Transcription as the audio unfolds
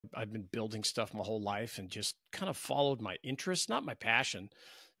I've been building stuff my whole life and just kind of followed my interest, not my passion.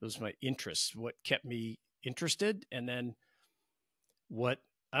 It was my interests, what kept me interested. And then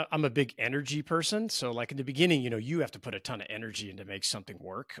I'm a big energy person. So like in the beginning, you have to put a ton of energy in to make something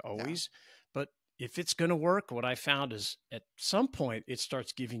work Yeah. always. But if it's going to work, what I found is at some point it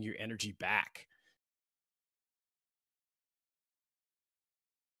starts giving you energy back.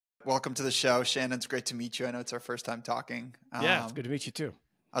 Welcome to the show, Shannon. It's great to meet you. I know it's our first time talking. Yeah, it's good to meet you too.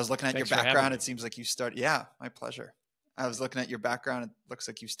 I was looking at your Thanks for having background. me. It seems like you started. Yeah, my pleasure. I was looking at your background. It looks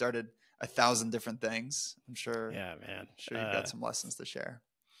like you started 1,000 different things. I'm sure. Yeah, man. Sure, you've got some lessons to share.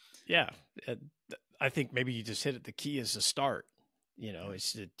 Yeah. uh, I think maybe you just hit it. The key is to start, Yeah.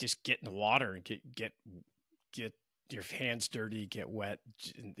 is to just get in the water and get your hands dirty, get wet,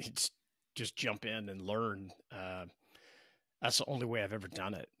 and just jump in and learn. That's the only way I've ever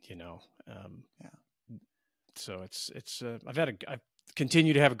done it. Yeah. So I've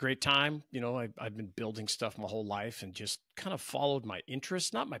continued to have a great time. I've been building stuff my whole life and just kind of followed my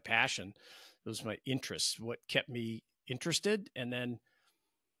interests, not my passion. It was my interests, what kept me interested. And then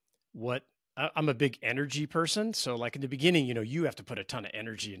I'm a big energy person. So like in the beginning, you have to put a ton of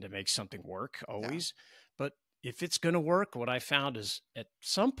energy in to make something work always. But if it's going to work, what I found is at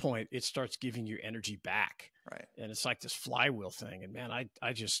some point it starts giving you energy back. Right. And it's like this flywheel thing. And man,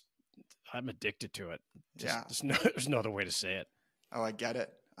 I'm addicted to it. Yeah. There's no other way to say it. Oh, I get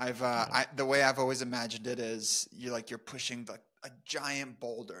it. The way I've always imagined it is you're pushing like a giant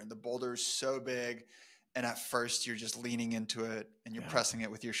boulder, and the boulder is so big, and at first you're just leaning into it and you're pressing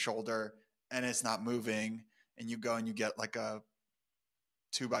it with your shoulder, and it's not moving, and you go and you get like a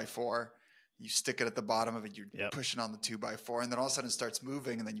 2x4, you stick it at the bottom of it, you're pushing on the 2x4, and then all of a sudden it starts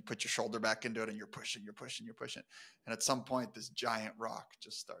moving, and then you put your shoulder back into it and you're pushing, and at some point this giant rock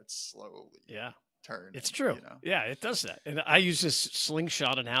just starts slowly turning. It's true. Yeah, it does that. And I use this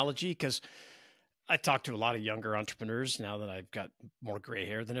slingshot analogy because I talk to a lot of younger entrepreneurs now that I've got more gray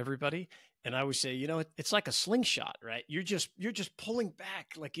hair than everybody. And I always say, it's like a slingshot, right? You're just pulling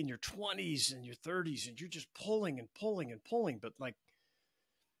back like in your 20s and your 30s, and you're just pulling and pulling and pulling. But like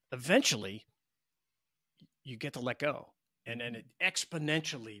eventually you get to let go. And then it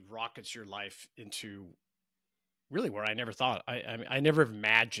exponentially rockets your life into really where I never thought. I never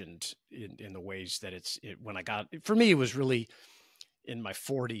imagined in the ways that for me, it was really in my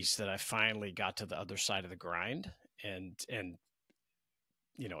 40s that I finally got to the other side of the grind, and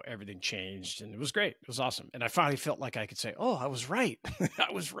everything changed, and it was great. It was awesome. And I finally felt like I could say, oh, I was right.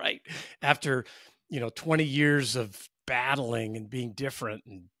 I was right after, 20 years of battling and being different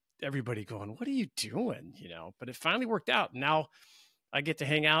and everybody going, what are you doing? But it finally worked out. Now I get to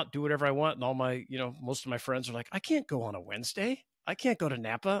hang out, do whatever I want. And all my, most of my friends are like, I can't go on a Wednesday. I can't go to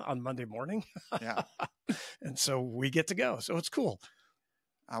Napa on Monday morning. Yeah. And so we get to go. So it's cool.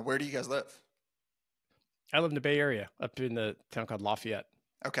 Where do you guys live? I live in the Bay Area, up in the town called Lafayette.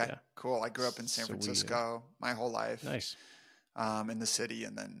 Okay, cool. I grew up in San Francisco my whole life. Nice. In the city,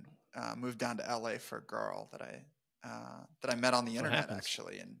 and then moved down to LA for a girl that I met on the internet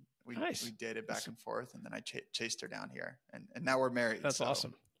actually, and we dated back and forth, and then I chased her down here, and now we're married. That's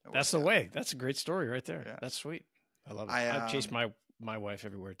awesome. That's the way. That's a great story right there. Yeah. That's sweet. I love it. I've chased my wife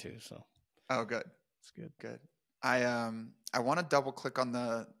everywhere too. So. Oh, good. It's good. Good. I want to double click on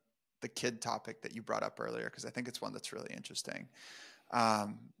the kid topic that you brought up earlier, because I think it's one that's really interesting.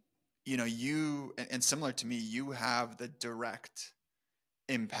 You and similar to me, you have the direct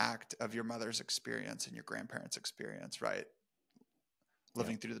impact of your mother's experience and your grandparents' experience, right?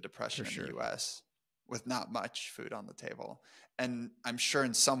 Living through the Depression in the US with not much food on the table. And I'm sure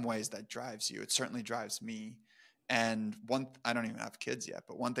in some ways that drives you. It certainly drives me. And I don't even have kids yet,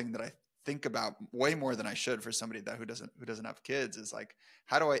 but one thing that I think about way more than I should for somebody who doesn't have kids is like,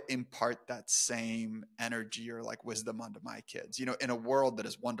 how do I impart that same energy or like wisdom onto my kids, in a world that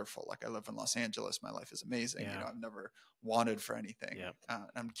is wonderful. Like I live in Los Angeles. My life is amazing. Yeah. I've never wanted for anything. Yeah.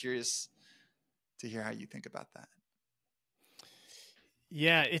 I'm curious to hear how you think about that.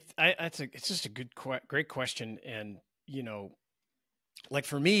 Yeah, it's just a great question. And, like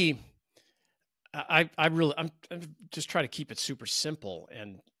for me, I'm just trying to keep it super simple.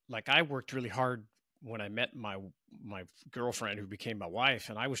 And like, I worked really hard when I met my girlfriend who became my wife,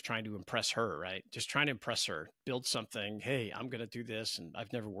 and I was trying to impress her, right? Just trying to impress her, build something. Hey, I'm going to do this. And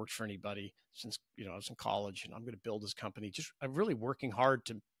I've never worked for anybody since, I was in college, and I'm going to build this company. I'm really working hard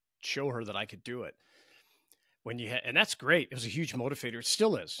to show her that I could do it. And that's great. It was a huge motivator. It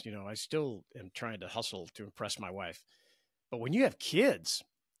still is, I still am trying to hustle to impress my wife. But when you have kids,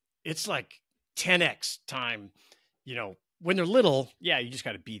 it's like 10x time, when they're little, you just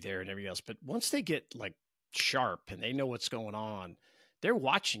got to be there and everything else. But once they get like sharp and they know what's going on, they're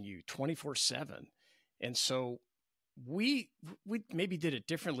watching you 24/7. And so we maybe did it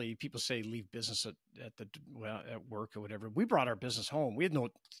differently. People say leave business at work or whatever. We brought our business home.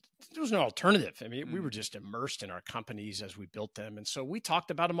 There was no alternative. I mean, we were just immersed in our companies as we built them. And so we talked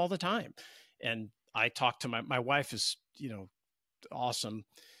about them all the time. And I talked to my wife is, awesome.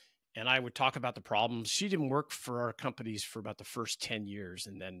 And I would talk about the problems. She didn't work for our companies for about the first 10 years.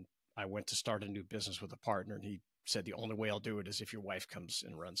 And then I went to start a new business with a partner. And he said, the only way I'll do it is if your wife comes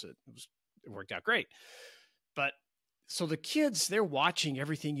and runs it. It worked out great. But so the kids, they're watching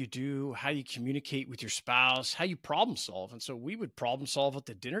everything you do, how you communicate with your spouse, how you problem solve. And so we would problem solve at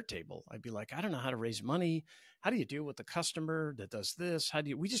the dinner table. I'd be like, I don't know how to raise money. How do you deal with the customer that does this?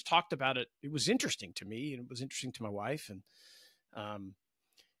 We just talked about it. It was interesting to me and it was interesting to my wife.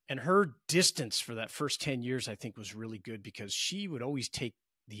 And her distance for that first 10 years, I think was really good because she would always take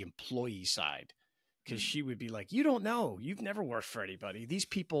the employee side because she would be like, you don't know, you've never worked for anybody. These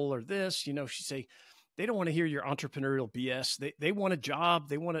people are this, she'd say, they don't want to hear your entrepreneurial BS. They want a job.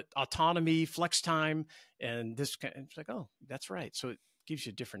 They want autonomy, flex time. And this kind of, it's like, oh, that's right. So it gives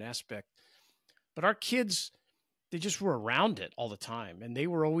you a different aspect. But our kids, they just were around it all the time. And they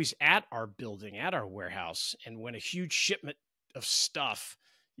were always at our building, at our warehouse. And when a huge shipment of stuff,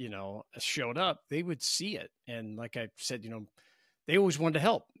 showed up, they would see it. And like I said, they always wanted to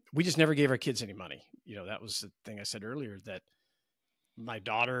help. We just never gave our kids any money. That was the thing I said earlier, that my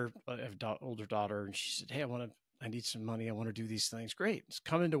daughter, I have an older daughter, and she said, hey, I need some money. I want to do these things. Great. It's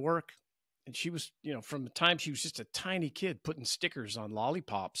coming to work. And she was, from the time she was just a tiny kid putting stickers on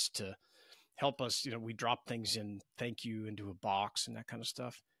lollipops to help us, we drop things in, thank you, into a box and that kind of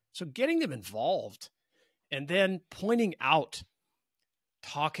stuff. So getting them involved and then pointing out,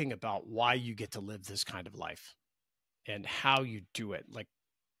 talking about why you get to live this kind of life and how you do it. Like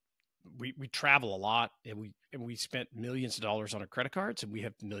we travel a lot and we spent millions of dollars on our credit cards and we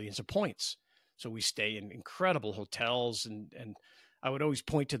have millions of points. So we stay in incredible hotels and I would always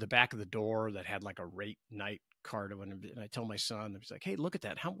point to the back of the door that had like a rate night card. And I tell my son, he's like, hey, look at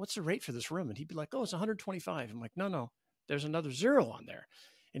that. What's the rate for this room? And he'd be like, oh, it's 125. I'm like, no, there's another zero on there.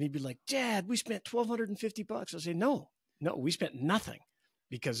 And he'd be like, Dad, we spent $1,250. I say, no, we spent nothing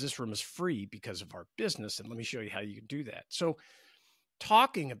because this room is free because of our business. And let me show you how you can do that. So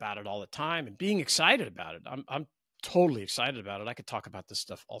talking about it all the time and being excited about it. I'm totally excited about it. I could talk about this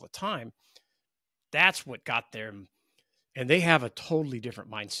stuff all the time. That's what got them. And they have a totally different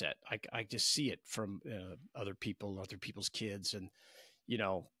mindset. I just see it from other people's kids. And,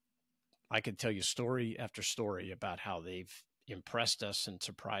 I could tell you story after story about how they've impressed us and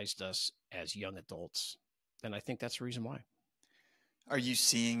surprised us as young adults. And I think that's the reason why. Are you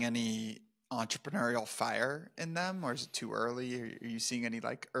seeing any entrepreneurial fire in them, or is it too early? Are you seeing any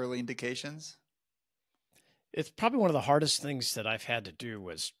like early indications? It's probably one of the hardest things that I've had to do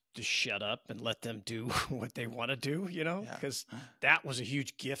was to shut up and let them do what they want to do, because that was a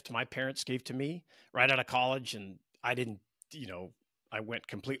huge gift my parents gave to me right out of college. And I didn't, I went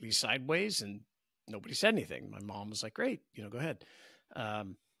completely sideways and nobody said anything. My mom was like, great, go ahead.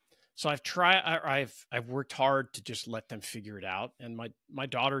 So I've worked hard to just let them figure it out. And my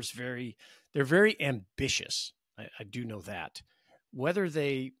daughter's they're very ambitious. I do know that. Whether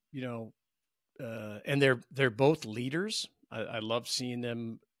they, and they're both leaders. I love seeing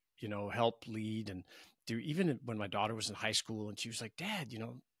them, help lead and do. Even when my daughter was in high school and she was like, Dad,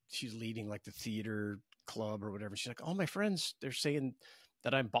 she's leading like the theater club or whatever. She's like, all my friends, they're saying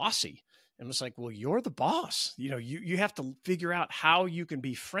that I'm bossy. And it's like, well, you're the boss. You have to figure out how you can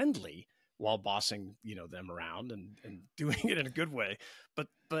be friendly while bossing, them around and doing it in a good way. But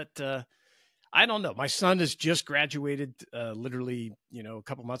I don't know. My son has just graduated literally, a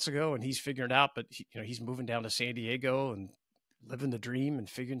couple months ago, and he's figuring it out. But he's moving down to San Diego and living the dream and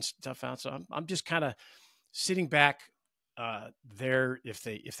figuring stuff out. So I'm just kind of sitting back there if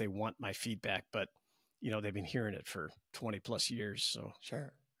they want my feedback. But they've been hearing it for 20 plus years. So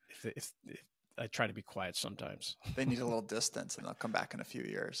sure. If I try to be quiet sometimes. They need a little distance and they'll come back in a few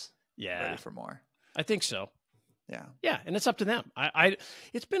years. Yeah. Ready for more. I think so. Yeah. Yeah. And it's up to them.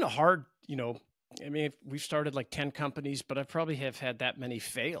 It's been a hard, we've started like 10 companies, but I probably have had that many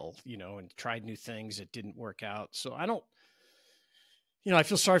fail, and tried new things that didn't work out. So I don't, I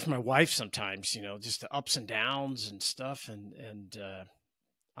feel sorry for my wife sometimes, just the ups and downs and stuff. And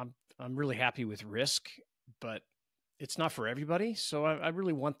I'm really happy with risk, but it's not for everybody. So I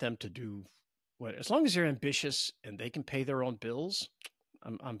really want them to do as long as they're ambitious and they can pay their own bills,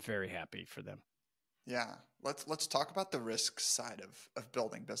 I'm very happy for them. Yeah. Let's talk about the risk side of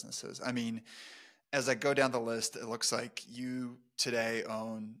building businesses. I mean, as I go down the list, it looks like you today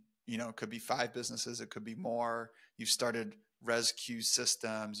own, could be 5 businesses. It could be more. You've started ResQ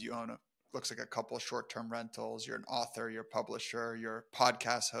systems. You own looks like a couple of short-term rentals. You're an author, you're a publisher, you're a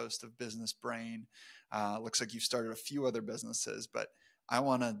podcast host of Business Brain. Looks like you've started a few other businesses, but I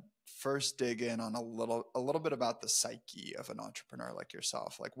want to first dig in on a little bit about the psyche of an entrepreneur like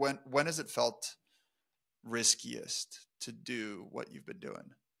yourself. Like when has it felt riskiest to do what you've been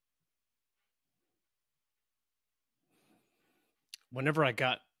doing? Whenever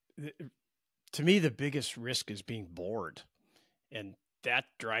to me, the biggest risk is being bored. And that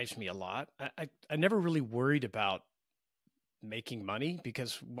drives me a lot. I never really worried about making money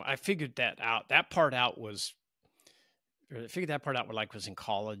because I figured that out. I figured that part out when I was in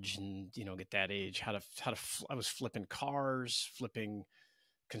college and, at that age, I was flipping cars, flipping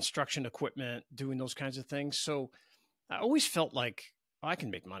construction equipment, doing those kinds of things. So I always felt like I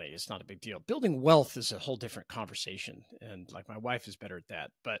can make money. It's not a big deal. Building wealth is a whole different conversation. And like my wife is better at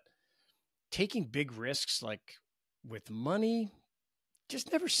that, but taking big risks, like with money,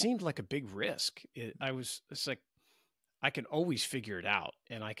 just never seemed like a big risk. It's like, I could always figure it out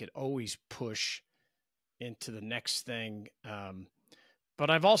and I could always push into the next thing. But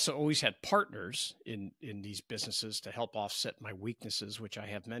I've also always had partners in these businesses to help offset my weaknesses, which I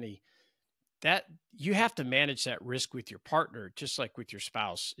have many. That you have to manage that risk with your partner, just like with your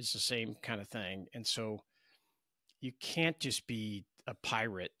spouse. It's the same kind of thing. And so you can't just be a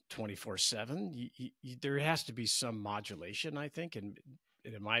pirate 24/7. There has to be some modulation, I think. And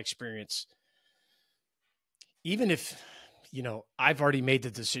in my experience, even if, I've already made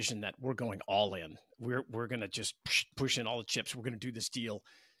the decision that we're going all in, we're going to just push in all the chips. We're going to do this deal.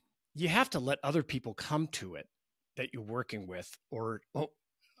 You have to let other people come to it that you're working with, or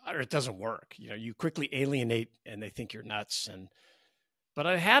it doesn't work. You quickly alienate and they think you're nuts. But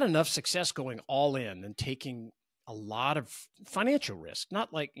I had enough success going all in and taking a lot of financial risk,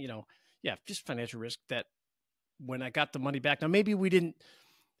 not like, just financial risk, that when I got the money back, now maybe we didn't,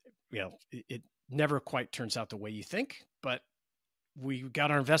 it never quite turns out the way you think, but we got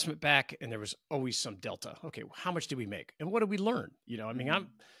our investment back and there was always some delta. Okay, well, how much did we make? And what did we learn?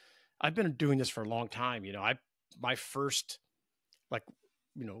 I've been doing this for a long time. My first,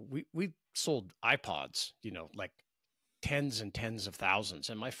 we sold iPods, like tens and tens of thousands.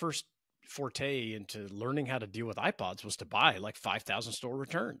 And my first forte into learning how to deal with iPods was to buy like 5,000 store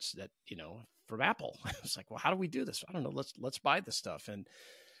returns that, from Apple. I was like, well, how do we do this? I don't know. Let's buy this stuff. And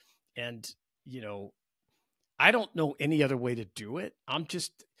I don't know any other way to do it.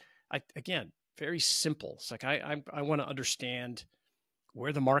 Again, very simple. It's like, I want to understand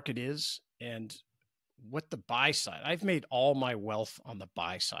where the market is and what the buy side. I've made all my wealth on the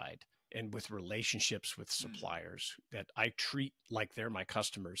buy side and with relationships with suppliers that I treat like they're my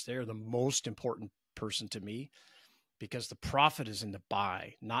customers. They're the most important person to me because the profit is in the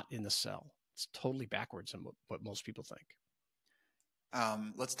buy, not in the sell. It's totally backwards on what most people think.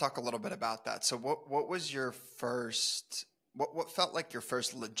 Let's talk a little bit about that. So what was your first, what felt like your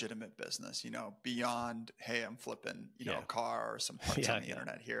first legitimate business, beyond, hey, I'm flipping, a car or some parts on the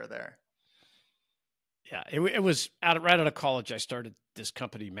internet here or there? Yeah, it was right out of college. I started this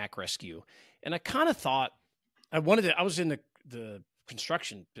company, Mac Rescue, and I kind of thought I was in the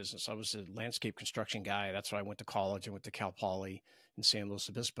construction business. I was a landscape construction guy. That's why I went to college. I went to Cal Poly in San Luis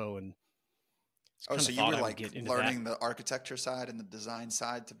Obispo, and so you were like learning the architecture side and the design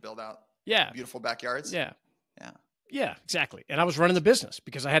side to build out beautiful backyards? Yeah, exactly. And I was running the business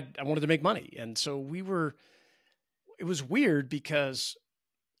because I wanted to make money. And so it was weird because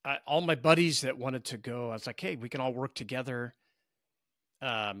all my buddies that wanted to go, I was like, hey, we can all work together.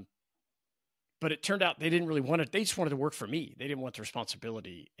 But it turned out they didn't really want it. They just wanted to work for me. They didn't want the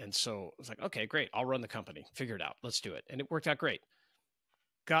responsibility. And so I was like, okay, great. I'll run the company. Figure it out. Let's do it. And it worked out great.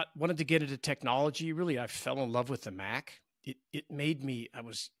 Wanted to get into technology. Really, I fell in love with the Mac. It made me, I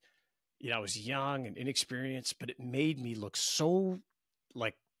was young and inexperienced, but it made me look so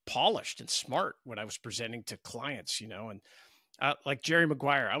like polished and smart when I was presenting to clients, and like Jerry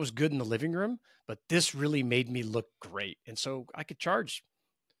Maguire, I was good in the living room, but this really made me look great. And so I could charge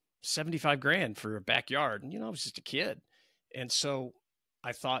 75 grand for a backyard. And, I was just a kid. And so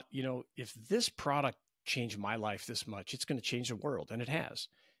I thought, if this product changed my life this much, it's going to change the world. And it has.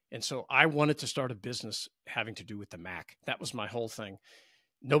 And so I wanted to start a business having to do with the Mac. That was my whole thing.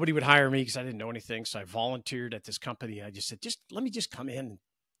 Nobody would hire me because I didn't know anything. So I volunteered at this company. I just said, let me just come in and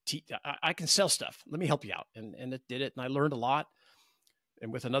teach. I can sell stuff. Let me help you out. And it did it. And I learned a lot.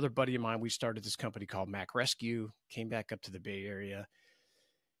 And with another buddy of mine, we started this company called Mac Rescue, came back up to the Bay Area,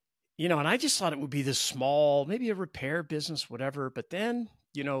 and I just thought it would be this small, maybe a repair business, whatever. But then,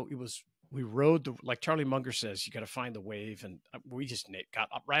 we rode like Charlie Munger says, you got to find the wave. And we just got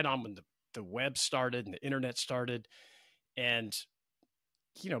up right on when the web started and the internet started. And,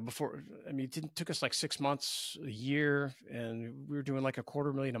 before, I mean, it took us like 6 months, a year, and we were doing like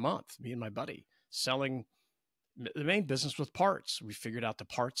 $250,000 a month, me and my buddy, selling. The main business with parts. We figured out the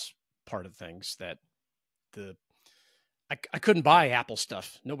parts part of things that I couldn't buy Apple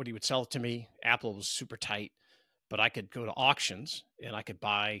stuff. Nobody would sell it to me. Apple was super tight, but I could go to auctions and I could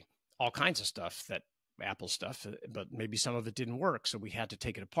buy all kinds of stuff, that Apple stuff, but maybe some of it didn't work. So we had to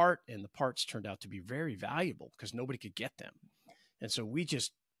take it apart, and the parts turned out to be very valuable because nobody could get them. And so we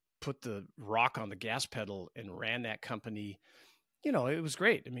just put the rock on the gas pedal and ran that company. It was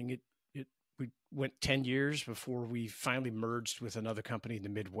great. I mean, we went 10 years before we finally merged with another company in the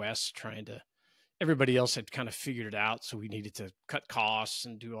Midwest, everybody else had kind of figured it out. So we needed to cut costs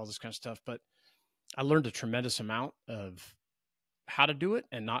and do all this kind of stuff. But I learned a tremendous amount of how to do it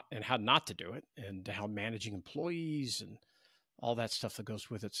and how not to do it, and how managing employees and all that stuff that goes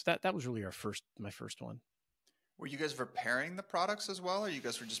with it. So that was really my first one. Were you guys repairing the products as well, or you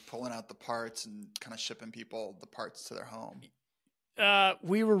guys were just pulling out the parts and kind of shipping people the parts to their home?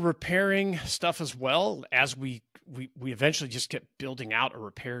 We were repairing stuff as well, as we eventually just kept building out a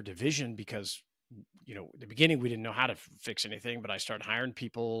repair division because, at the beginning we didn't know how to fix anything, but I started hiring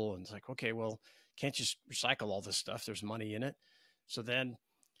people, and it's like, okay, well, can't just recycle all this stuff. There's money in it. So then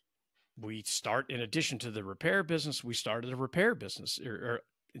in addition to the repair business, we started a repair business, or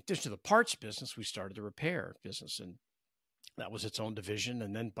in addition to the parts business, we started a repair business, and that was its own division.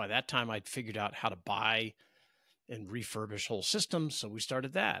 And then by that time I'd figured out how to buy and refurbish whole systems. So we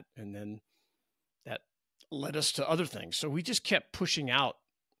started that. And then that led us to other things. So we just kept pushing out.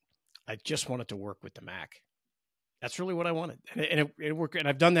 I just wanted to work with the Mac. That's really what I wanted. And it worked. And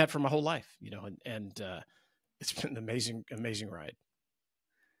I've done that for my whole life, and it's been an amazing, amazing ride.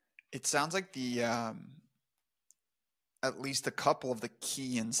 It sounds like at least a couple of the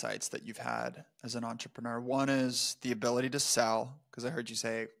key insights that you've had as an entrepreneur. One is the ability to sell, because I heard you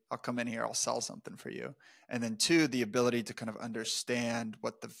say, I'll come in here, I'll sell something for you. And then two, the ability to kind of understand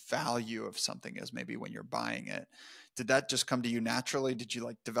what the value of something is, maybe when you're buying it. Did that just come to you naturally? Did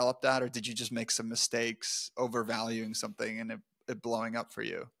you develop that, or did you just make some mistakes overvaluing something and it blowing up for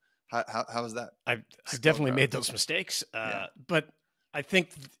you? How was that? I've definitely made those mistakes, but I think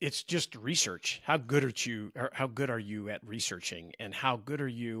it's just research. How good are you at researching, and how good are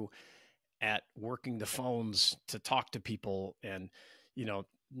you at working the phones to talk to people? And,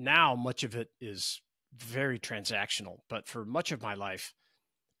 now much of it is very transactional, but for much of my life,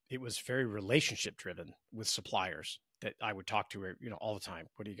 it was very relationship driven with suppliers that I would talk to, all the time.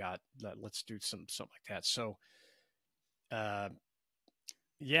 What do you got? Let's do something like that. So, I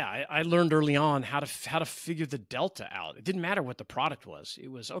learned early on how to figure the delta out. It didn't matter what the product was. It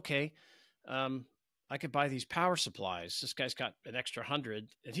was, okay, I could buy these power supplies. This guy's got an extra 100,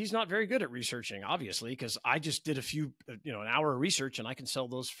 and he's not very good at researching, obviously, because I just did an hour of research, and I can sell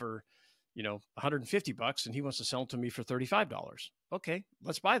those for, $150, and he wants to sell them to me for $35. Okay,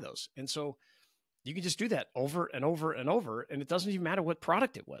 let's buy those. And so you can just do that over and over and over, and it doesn't even matter what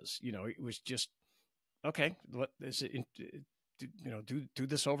product it was. It was just, okay, what is it? Do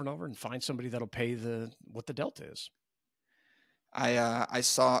this over and over and find somebody that'll pay what the delta is. I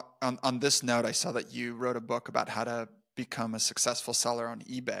saw on this note, I saw that you wrote a book about how to become a successful seller on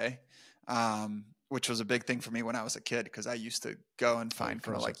eBay, which was a big thing for me when I was a kid, because I used to go and find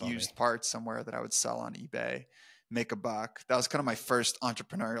kind of used parts somewhere that I would sell on eBay, make a buck. That was kind of my first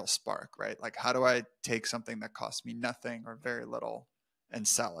entrepreneurial spark, right? Like, how do I take something that costs me nothing or very little and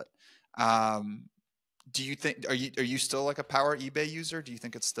sell it? Do you think, are you still like a power eBay user? Do you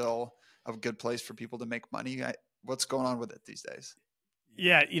think it's still a good place for people to make money? What's going on with it these days?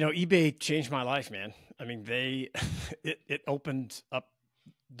 Yeah. eBay changed my life, man. I mean, it opened up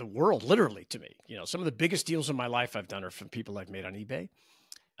the world literally to me. Some of the biggest deals in my life I've done are from people I've made on eBay.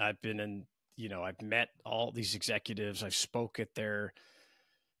 I've been in, I've met all these executives. I've spoke at their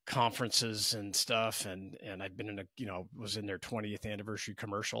conferences and stuff. And I've been was in their 20th anniversary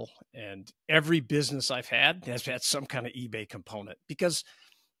commercial, and every business I've had has had some kind of eBay component, because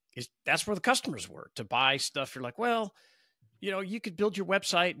that's where the customers were to buy stuff. You're like, well, you could build your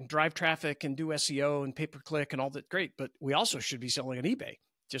website and drive traffic and do SEO and pay-per-click and all that. Great. But we also should be selling on eBay.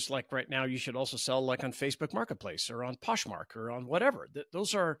 Just like right now, you should also sell like on Facebook Marketplace or on Poshmark or on whatever.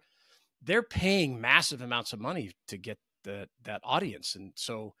 They're paying massive amounts of money to get that audience. And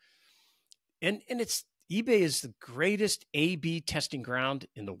so, and eBay is the greatest A/B testing ground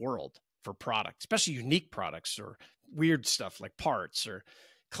in the world for products, especially unique products or weird stuff like parts or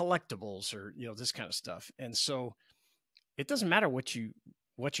collectibles or, this kind of stuff. And so it doesn't matter what you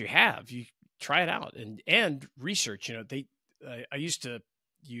have, you try it out and research. I used to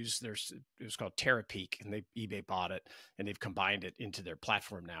use it was called Terapeak, and eBay bought it and they've combined it into their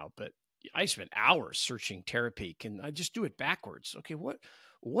platform now. But I spent hours searching Terapeak, and I just do it backwards. Okay,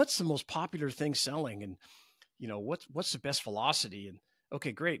 what's the most popular thing selling, and what's the best velocity? And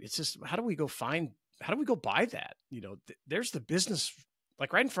okay, great. It's just how do we go buy that? There's the business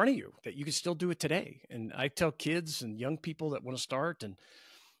like right in front of you that you can still do it today. And I tell kids and young people that want to start, and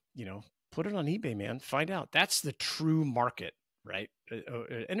put it on eBay, man. Find out. That's the true market, right?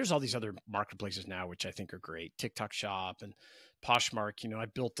 And there's all these other marketplaces now, which I think are great. TikTok Shop and Poshmark. I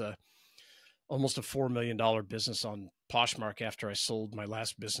built almost a $4 million business on Poshmark after I sold my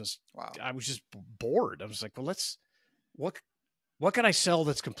last business. Wow. I was just bored. I was like, well, what can I sell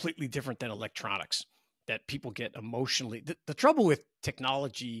that's completely different than electronics that people get emotionally? The trouble with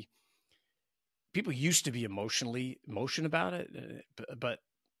technology, people used to be emotion about it,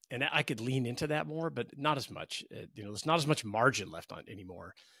 and I could lean into that more, but not as much. There's not as much margin left on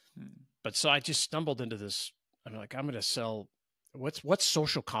anymore. But so I just stumbled into this. I'm like, I'm going to sell. What's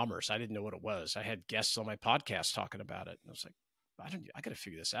social commerce? I didn't know what it was. I had guests on my podcast talking about it. And I was like, I got to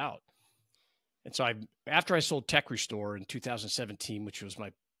figure this out. And so after I sold Tech Restore in 2017, which was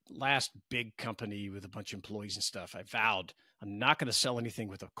my last big company with a bunch of employees and stuff, I vowed I'm not going to sell anything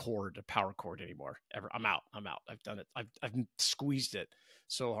with a power cord anymore. Ever. I'm out. I've done it. I've squeezed it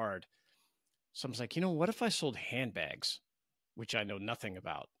so hard. So I was like, what if I sold handbags, which I know nothing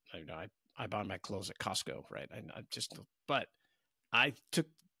about? I buy my clothes at Costco, right? But I took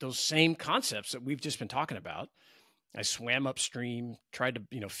those same concepts that we've just been talking about. I swam upstream, tried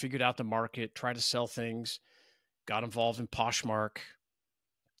to, figured out the market, tried to sell things, got involved in Poshmark,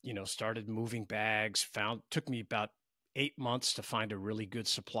 started moving bags, took me about 8 months to find a really good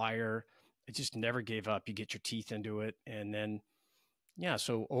supplier. I just never gave up. You get your teeth into it. And then,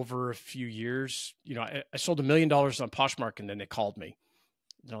 so over a few years, I sold $1 million on Poshmark, and then they called me.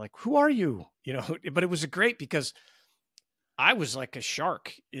 They're like, who are you? But it was great because I was like a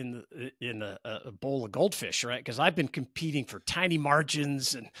shark in a bowl of goldfish, right? Because I've been competing for tiny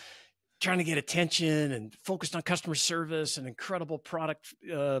margins and trying to get attention and focused on customer service and incredible product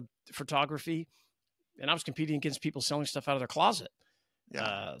photography. And I was competing against people selling stuff out of their closet.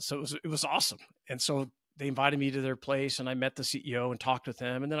 Yeah. So it was awesome. And so they invited me to their place, and I met the CEO and talked with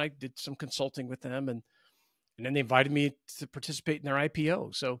them. And then I did some consulting with them, and then they invited me to participate in their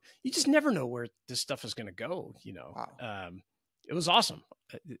IPO. So you just never know where this stuff is going to go. Wow. It was awesome.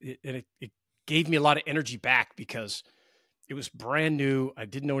 It gave me a lot of energy back because it was brand new. I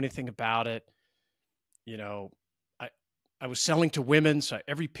didn't know anything about it. I was selling to women. So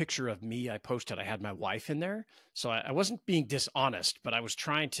every picture of me I posted, I had my wife in there. So I wasn't being dishonest, but I was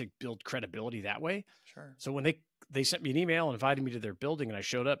trying to build credibility that way. Sure. So when they sent me an email and invited me to their building, and I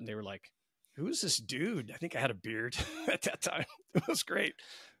showed up, and they were like, who's this dude? I think I had a beard at that time. It was great.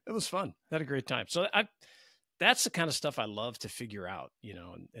 It was fun. I had a great time. So that's the kind of stuff I love to figure out,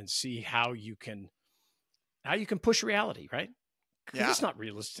 and see how you can push reality, right? Yeah. It's not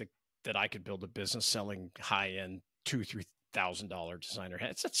realistic that I could build a business selling high-end $2,000-$3,000 designer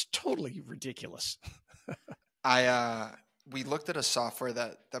hats. That's totally ridiculous. We looked at a software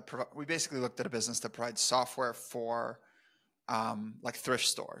we basically looked at a business that provides software for like thrift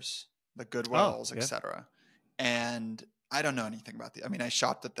stores, the Goodwills, etc. And I don't know anything about I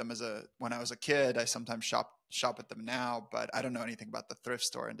shopped at them when I was a kid. I sometimes shop at them now, but I don't know anything about the thrift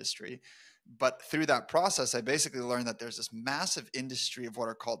store industry. But through that process, I basically learned that there's this massive industry of what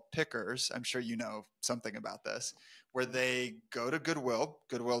are called pickers. I'm sure you know something about this, where they go to Goodwill.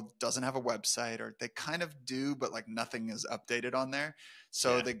 Goodwill doesn't have a website, or they kind of do, but like nothing is updated on there.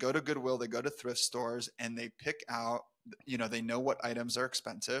 So they go to Goodwill, they go to thrift stores, and they pick out, they know what items are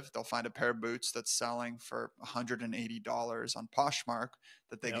expensive. They'll find a pair of boots that's selling for $180 on Poshmark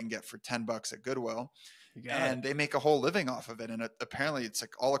that they can get for $10 at Goodwill. And they make a whole living off of it. And apparently it's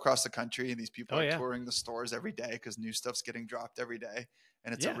like all across the country, and these people are touring the stores every day because new stuff's getting dropped every day.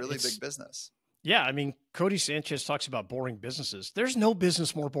 And it's a really big business. Yeah. Cody Sanchez talks about boring businesses. There's no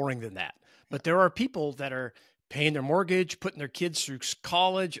business more boring than that. But there are people that are paying their mortgage, putting their kids through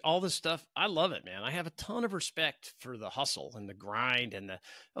college, all this stuff. I love it, man. I have a ton of respect for the hustle and the grind and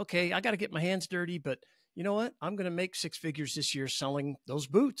I got to get my hands dirty, but you know what? I'm going to make 6 figures this year selling those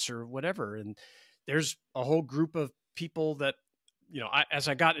boots or whatever. And there's a whole group of people that, as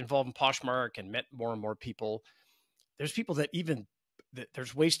I got involved in Poshmark and met more and more people, there's people that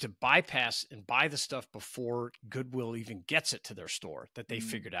there's ways to bypass and buy the stuff before Goodwill even gets it to their store that they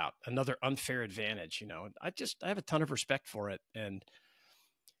figured out. Another unfair advantage, I have a ton of respect for it. And,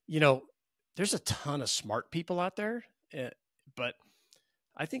 there's a ton of smart people out there, but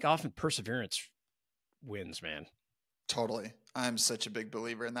I think often perseverance wins, man. Totally. I'm such a big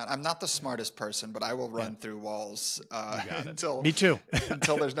believer in that. I'm not the smartest person, but I will run through walls until me too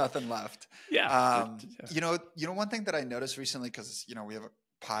until there's nothing left. Yeah. One thing that I noticed recently, because we have a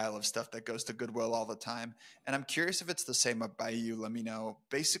pile of stuff that goes to Goodwill all the time, and I'm curious if it's the same up by you. Let me know.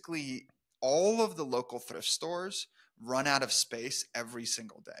 Basically, all of the local thrift stores run out of space every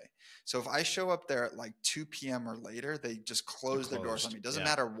single day. So if I show up there at like 2 p.m. or later, they just close their doors on me. Doesn't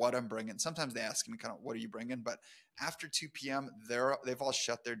matter what I'm bringing. Sometimes they ask me kind of, what are you bringing? But after 2 p.m., they've all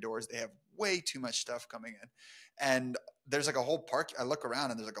shut their doors. They have way too much stuff coming in. And there's like a whole I look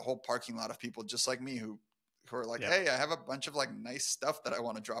around and there's like a whole parking lot of people just like me who are like, hey, I have a bunch of like nice stuff that I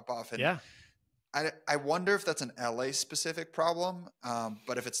want to drop off. And I wonder if that's an LA specific problem.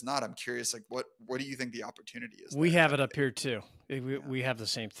 But if it's not, I'm curious, like what do you think the opportunity is? We have it up here too. We have the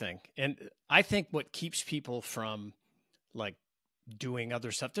same thing. And I think what keeps people from like doing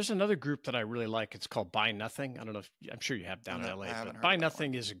other stuff, there's another group that I really like. It's called Buy Nothing. I don't know if I'm sure you have down in LA, but Buy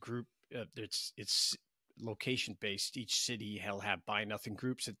Nothing is a group. It's location based. Each city will have Buy Nothing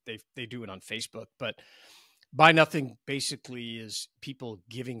groups. They do it on Facebook, but Buy Nothing basically is people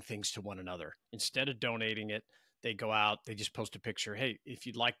giving things to one another. Instead of donating it, they go out, they just post a picture. Hey, if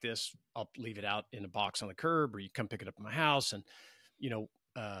you'd like this, I'll leave it out in a box on the curb, or you come pick it up at my house. And,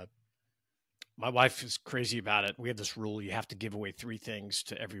 my wife is crazy about it. We have this rule. You have to give away 3 things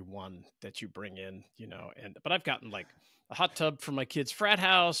to everyone that you bring in, but I've gotten like a hot tub for my kids' frat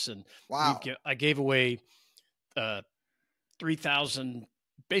house. And I gave away 3,000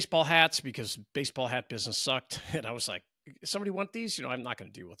 baseball hats because baseball hat business sucked. And I was like, somebody want these? I'm not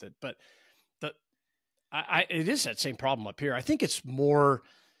going to deal with it. But it is that same problem up here. I think it's more,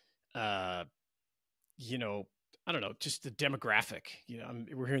 I don't know, just the demographic.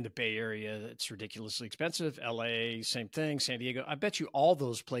 We're here in the Bay Area. It's ridiculously expensive. LA, same thing. San Diego. I bet you all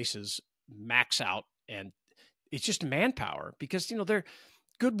those places max out, and it's just manpower because, they're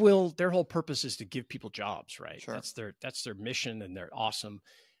Goodwill. Their whole purpose is to give people jobs, right? Sure. That's their mission, and they're awesome.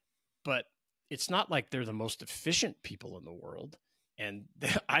 But it's not like they're the most efficient people in the world. And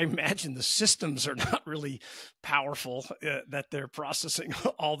I imagine the systems are not really powerful that they're processing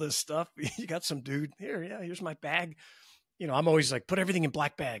all this stuff. You got some dude here. Yeah, here's my bag. I'm always like, put everything in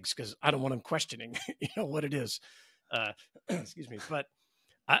black bags because I don't want them questioning, what it is. Excuse me. But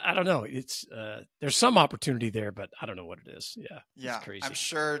I don't know. It's there's some opportunity there, but I don't know what it is. Yeah. It's crazy. I'm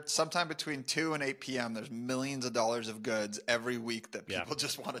sure sometime between 2 and 8 p.m. there's millions of dollars of goods every week that people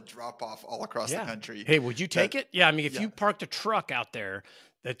just want to drop off all across the country. Hey, would you take it? Yeah. I mean, if you parked a truck out there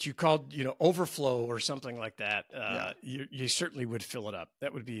that you called, overflow or something like that, you certainly would fill it up.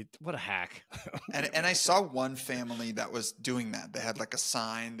 That would be, what a hack. And I saw one family that was doing that. They had like a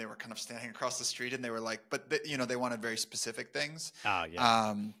sign. They were kind of standing across the street and they were like, but they wanted very specific things. Oh,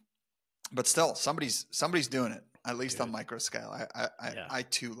 yeah. But still, somebody's doing it, at least on micro scale. I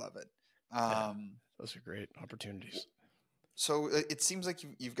too love it. Those are great opportunities. So it seems like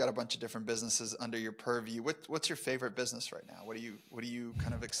you've got a bunch of different businesses under your purview. What's your favorite business right now? What are you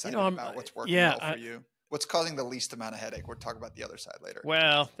kind of excited about? What's working well for you? What's causing the least amount of headache? We'll talk about the other side later.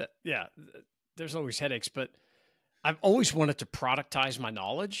 Well, there's always headaches, but I've always wanted to productize my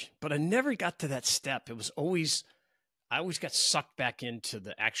knowledge, but I never got to that step. I always got sucked back into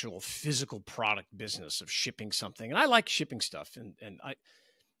the actual physical product business of shipping something. And I like shipping stuff. And I,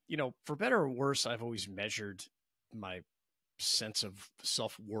 for better or worse, I've always measured my sense of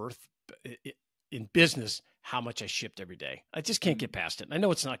self-worth in business, how much I shipped every day. I just can't get past it. And I know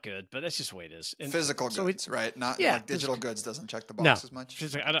it's not good, but that's just the way it is. And physical goods, right? Not like digital goods doesn't check the box as much.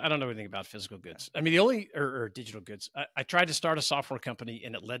 I don't know anything about physical goods. I mean, the only, or digital goods, I tried to start a software company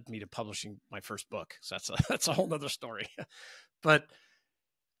and it led me to publishing my first book. So that's a whole nother story. But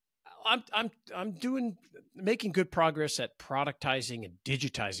I'm making good progress at productizing and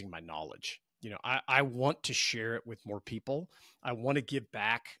digitizing my knowledge. I want to share it with more people. I want to give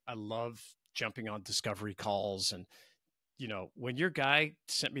back. I love jumping on discovery calls. And, when your guy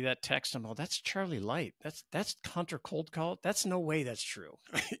sent me that text, I'm like, that's Charlie Light. That's Hunter Cold Call. That's no way that's true.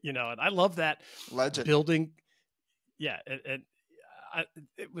 And I love that legend building. Yeah.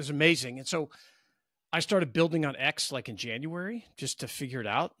 It was amazing. And so I started building on X like in January just to figure it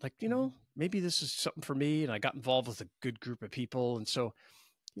out. Like, maybe this is something for me. And I got involved with a good group of people. And so,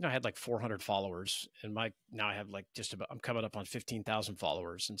 I had like 400 followers and now I have like I'm coming up on 15,000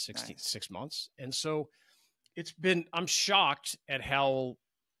 followers in 6 months. And so I'm shocked at how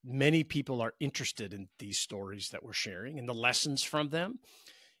many people are interested in these stories that we're sharing and the lessons from them.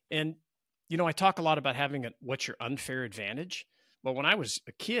 And, I talk a lot about having what's your unfair advantage? Well, when I was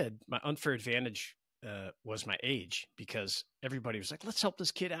a kid, my unfair advantage was my age, because everybody was like, let's help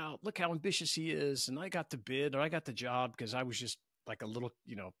this kid out. Look how ambitious he is. And I got the bid, or I got the job, because I was just like a little,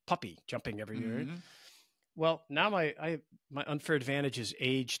 puppy jumping every year. Mm-hmm. Well, now my unfair advantage is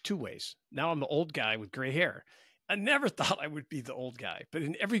age two ways. Now I'm the old guy with gray hair. I never thought I would be the old guy, but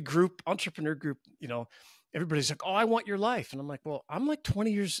in every group, entrepreneur group, everybody's like, oh, I want your life. And I'm like, well, I'm like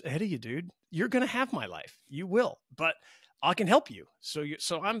 20 years ahead of you, dude. You're going to have my life. You will, but I can help you. So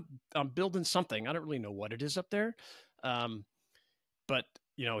I'm building something. I don't really know what it is up there. But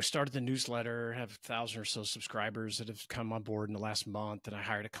I started the newsletter, have 1,000 or so subscribers that have come on board in the last month. And I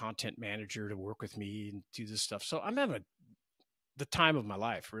hired a content manager to work with me and do this stuff. So I'm having the time of my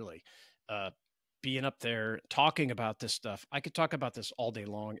life, really, being up there talking about this stuff. I could talk about this all day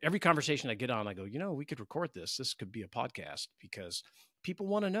long. Every conversation I get on, I go, we could record this. This could be a podcast, because people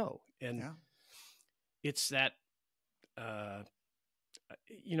want to know. And it's that, I've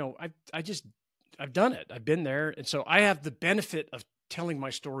done it. I've been there. And so I have the benefit of telling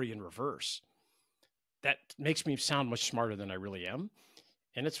my story in reverse. That makes me sound much smarter than I really am.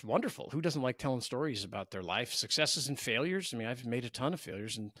 And it's wonderful. Who doesn't like telling stories about their life, successes and failures? I mean, I've made a ton of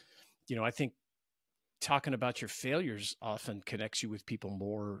failures, and, I think talking about your failures often connects you with people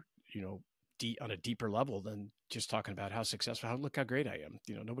more, on a deeper level than just talking about how successful, look how great I am.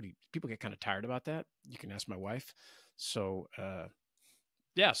 People get kind of tired about that. You can ask my wife. So,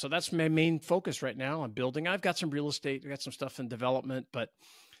 so that's my main focus right now. I'm building. I've got some real estate. I got some stuff in development, but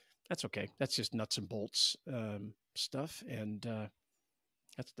that's okay. That's just nuts and bolts stuff. And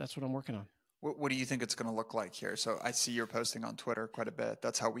that's what I'm working on. What do you think it's going to look like here? So I see you're posting on Twitter quite a bit.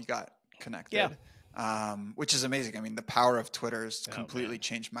 That's how we got connected. Yeah. Which is amazing. I mean, the power of Twitter has completely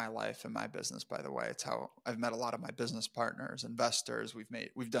changed my life and my business, by the way. It's how I've met a lot of my business partners, investors.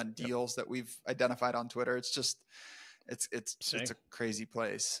 We've done deals that we've identified on Twitter. It's just, it's a crazy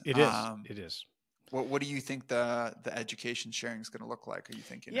place. It is. It is. What do you think the education sharing is going to look like? Are you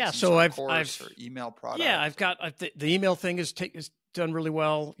thinking so I've course or email product? Yeah, I've got the email thing is done really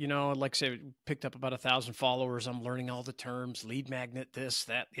well. Like I say, picked up about 1,000 followers. I'm learning all the terms, lead magnet, this,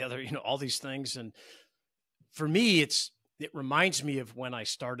 that, the other, all these things. And for me, it reminds me of when I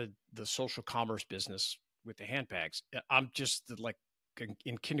started the social commerce business with the handbags. I'm just like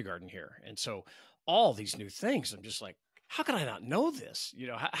in kindergarten here. And so all these new things, I'm just like, how can I not know this?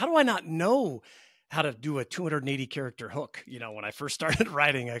 How do I not know how to do a 280 character hook? When I first started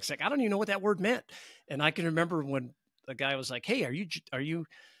writing, I was like, I don't even know what that word meant. And I can remember when a guy was like, hey, are you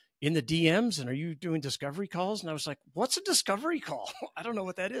in the DMs and are you doing discovery calls? And I was like, what's a discovery call? I don't know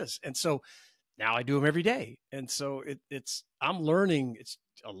what that is. And so now I do them every day. And so I'm learning. It's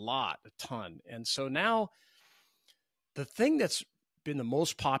a ton. And so now the thing that's been the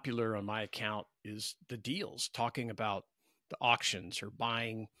most popular on my account is the deals, talking about the auctions or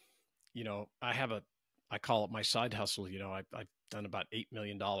buying. I call it my side hustle. I've done about $8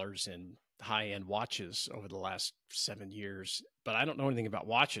 million in high-end watches over the last 7 years, but I don't know anything about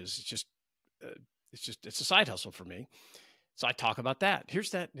watches. It's a side hustle for me. So I talk about that. Here's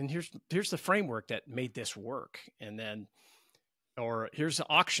the framework that made this work. And then, or here's the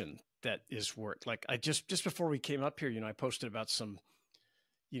auction that is work. Like I just before we came up here, I posted about some,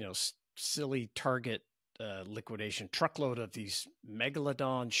 silly Target liquidation truckload of these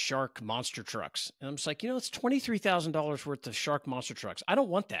megalodon shark monster trucks. And I'm just like, it's $23,000 worth of shark monster trucks. I don't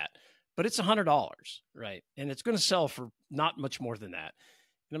want that, but it's $100, right? And it's going to sell for not much more than that.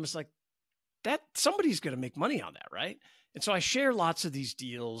 And I'm just like, that somebody's going to make money on that, right? And so I share lots of these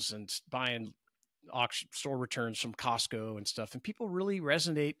deals and buying auction store returns from Costco and stuff, and people really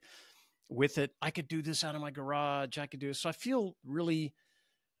resonate with it. I could do this out of my garage. I could do it. So I feel really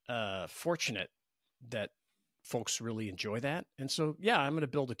fortunate that folks really enjoy that. And so, I'm going to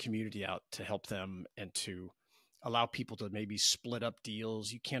build a community out to help them and to allow people to maybe split up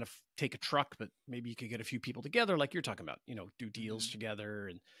deals. You can't take a truck, but maybe you could get a few people together, like you're talking about, do deals together.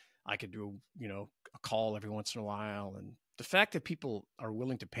 And I could do, a call every once in a while. And the fact that people are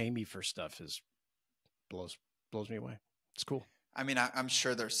willing to pay me for stuff blows me away. It's cool. I mean, I'm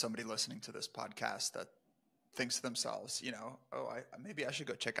sure there's somebody listening to this podcast that thinks to themselves, maybe I should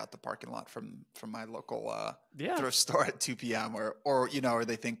go check out the parking lot from my local thrift store at 2 p.m. or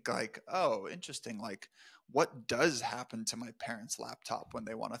they think like, oh, interesting. Like, what does happen to my parents' laptop when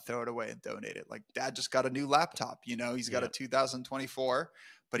they want to throw it away and donate it? Like, Dad just got a new laptop. He's got a 2024,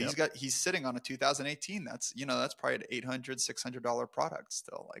 but he's sitting on a 2018. That's probably an $800, $600 product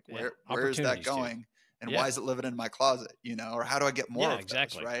still. Like, where is that going? And why is it living in my closet? Or how do I get more of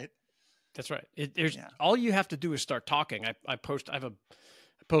those, right? That's right. All you have to do is start talking. I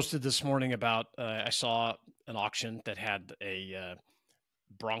posted this morning about I saw an auction that had a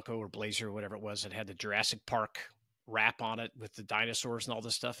Bronco or Blazer or whatever it was that had the Jurassic Park wrap on it with the dinosaurs and all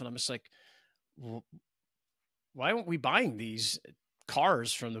this stuff. And I'm just like, why aren't we buying these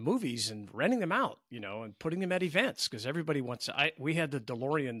cars from the movies and renting them out, and putting them at events? Because everybody wants we had the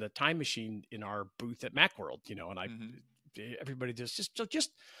DeLorean, the time machine, in our booth at Macworld, and everybody just,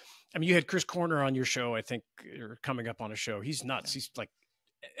 I mean, you had Chris Corner on your show, I think, or coming up on a show. He's nuts. He's like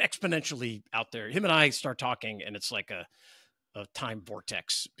exponentially out there. Him and I start talking and it's like a time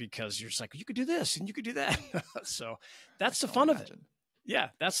vortex, because you're just like, you could do this and you could do that. So that's the fun of it. Yeah.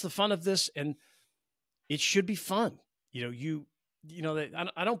 That's the fun of this. And it should be fun. That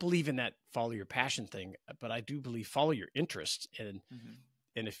I don't believe in that follow your passion thing, but I do believe follow your interest. And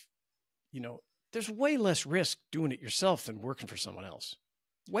if, there's way less risk doing it yourself than working for someone else.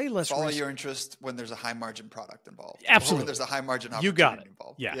 Way less follow risk. Your interest when there's a high margin product involved. Absolutely. Or when there's a high margin opportunity you got it.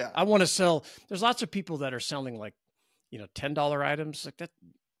 involved. Yeah. I want to sell. There's lots of people that are selling like, $10 items like that.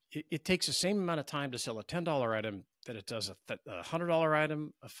 It takes the same amount of time to sell a $10 item that it does a $100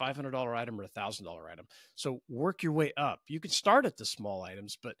 item, a $500 item, or a $1,000 item. So work your way up. You can start at the small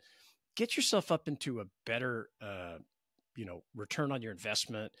items, but get yourself up into a better, return on your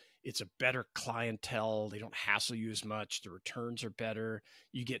investment. It's a better clientele. They don't hassle you as much. The returns are better.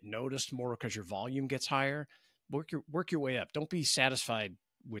 You get noticed more because your volume gets higher. Work your way up. Don't be satisfied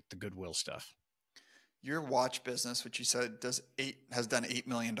with the Goodwill stuff. Your watch business, which you said has done $8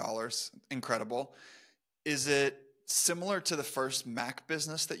 million. Incredible. Is it similar to the first Mac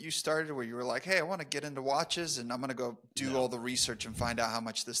business that you started, where you were like, hey, I want to get into watches and I'm going to go do all the research and find out how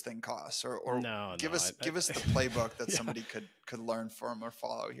much this thing costs? Or give us the playbook that somebody could learn from or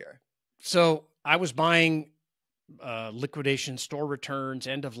follow here. So I was buying liquidation, store returns,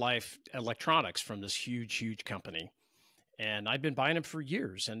 end of life electronics from this huge company. And I've been buying them for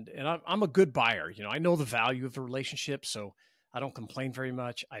years, and I'm a good buyer. I know the value of the relationship, so I don't complain very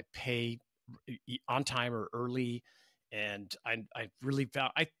much. I pay on time or early, and I really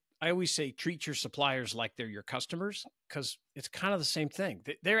I always say treat your suppliers like they're your customers, because it's kind of the same thing.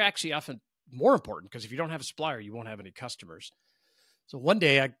 They're actually often more important, because if you don't have a supplier, you won't have any customers. So one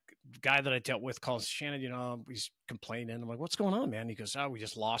day, the guy that I dealt with calls, Shannon, he's complaining. I'm like, what's going on, man? He goes, we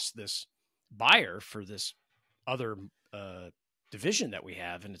just lost this buyer for this other division that we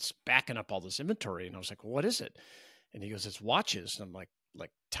have, and it's backing up all this inventory. And I was like, well, what is it? And he goes, it's watches. And I'm like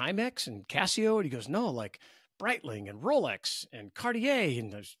Timex and Casio? And he goes, no, like Breitling and Rolex and Cartier.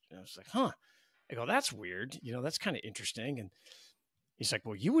 And I was like, huh. I go, that's weird. That's kind of interesting. And he's like,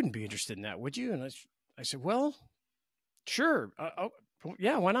 well, you wouldn't be interested in that, would you? And I said, well, sure.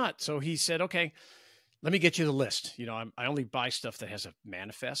 Yeah, why not? So he said, okay, let me get you the list. I only buy stuff that has a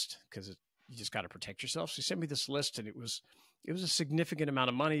manifest, because you just got to protect yourself. So he sent me this list, and it was a significant amount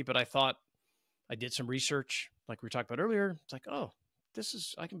of money, but I thought, I did some research like we were talking about earlier. It's like, I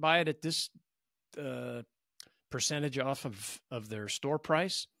can buy it at this percentage off of their store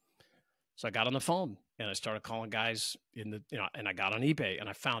price. So I got on the phone and I started calling guys and I got on eBay, and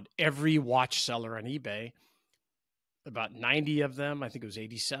I found every watch seller on eBay, about 90 of them. I think it was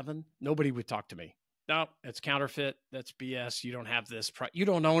 87. Nobody would talk to me. No, it's counterfeit. That's BS. You don't have this. You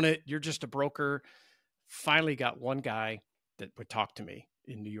don't own it. You're just a broker. Finally got one guy that would talk to me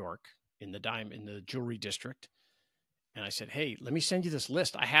in New York, in the jewelry district. And I said, hey, let me send you this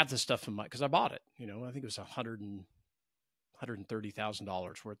list. I have this stuff because I bought it. I think it was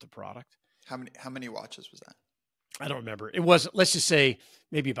 $130,000 worth of product. How many watches was that? I don't remember. It was, let's just say,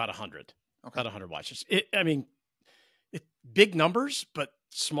 maybe about 100. Okay. About 100 watches. Big numbers, but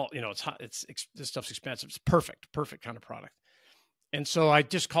small. It's hot. This stuff's expensive. It's perfect kind of product. And so I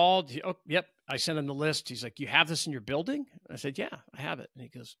just called. Oh, yep. I sent him the list. He's like, you have this in your building? I said, yeah, I have it. And he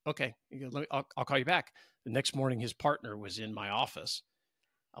goes, okay. He goes, I'll call you back. The next morning, his partner was in my office.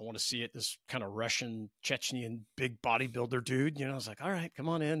 I want to see it. This kind of Russian, Chechnyan, big bodybuilder dude. I was like, all right, come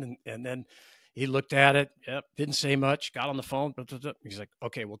on in. And then he looked at it. Yep. Didn't say much. Got on the phone. He's like,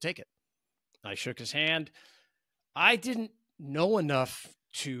 okay, we'll take it. I shook his hand. I didn't know enough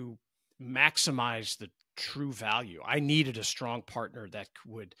to maximize the true value. I needed a strong partner that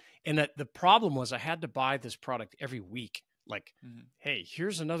would, and that the problem was I had to buy this product every week. Like, hey,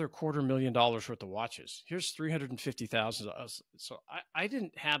 here's another $250,000 worth of watches. Here's $350,000. So I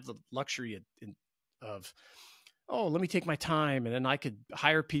didn't have the luxury of, let me take my time, and then I could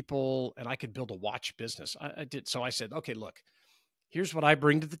hire people and I could build a watch business. I did. So I said, okay, look, here's what I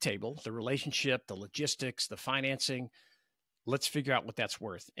bring to the table: the relationship, the logistics, the financing. Let's figure out what that's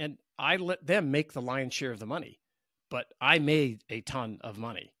worth. And I let them make the lion's share of the money, but I made a ton of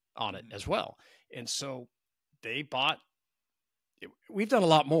money on it as well. And so they bought, we've done a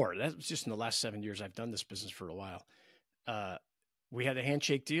lot more. That was just in the last 7 years. I've done this business for a while. we had a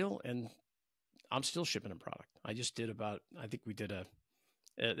handshake deal, and I'm still shipping a product. I just did I think we did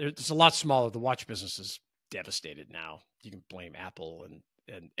it's a lot smaller. The watch business is devastated now. You can blame Apple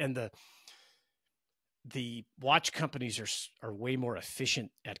and the watch companies are way more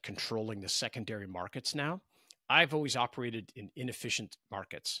efficient at controlling the secondary markets now. I've always operated in inefficient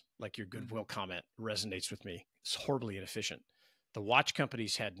markets. Like your goodwill comment resonates with me. It's horribly inefficient. The watch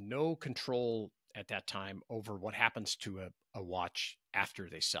companies had no control at that time over what happens to a watch after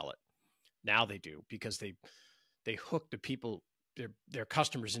they sell it. Now they do, because they hook the people, their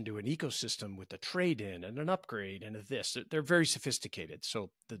customers, into an ecosystem with a trade-in and an upgrade and a this. They're very sophisticated.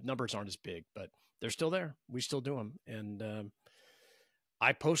 So the numbers aren't as big, but they're still there. We still do them. And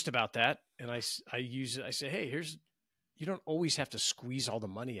I post about that, and I use it. I say, hey, you don't always have to squeeze all the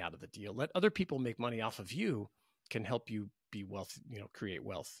money out of the deal. Let other people make money off of you, can help you be wealth, create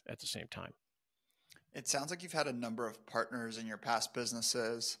wealth at the same time. It sounds like you've had a number of partners in your past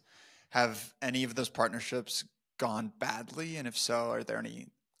businesses. Have any of those partnerships gone badly? And if so, are there any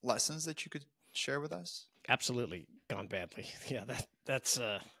lessons that you could share with us? Absolutely gone badly. Yeah, that's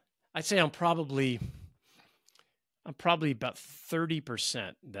I'd say I'm probably about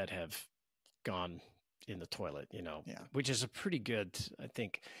 30% that have gone in the toilet, which is a pretty good, I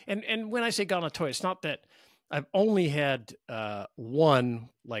think. And when I say gone in the toilet, it's not that I've only had one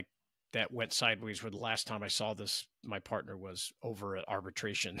like that went sideways, where the last time I saw this, my partner was over at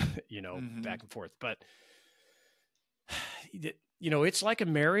arbitration, back and forth. But, it's like a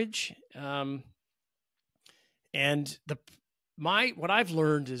marriage. And what I've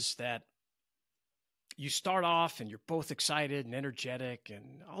learned is that you start off and you're both excited and energetic,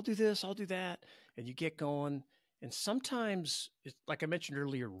 and I'll do this, I'll do that. And you get going. And sometimes, like I mentioned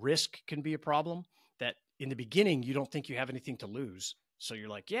earlier, risk can be a problem. That in the beginning, you don't think you have anything to lose. So you're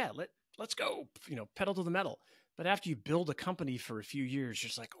like, yeah, let's go, pedal to the metal. But after you build a company for a few years, you're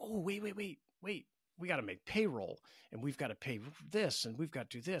just like, oh, wait. We got to make payroll, and we've got to pay this, and we've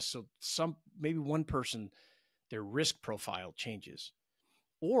got to do this. So maybe one person, their risk profile changes,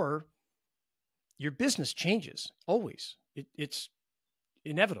 or your business changes always. It's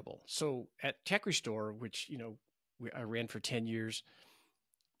inevitable. So at Tech Restore, which, I ran for 10 years,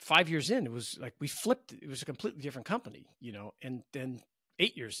 5 years in, it was like we flipped. It was a completely different company, and then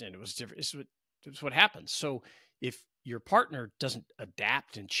 8 years in, it was different. It's what happens. So if your partner doesn't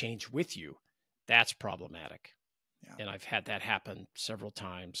adapt and change with you, that's problematic. Yeah. And I've had that happen several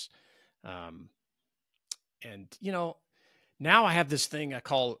times. And, now I have this thing I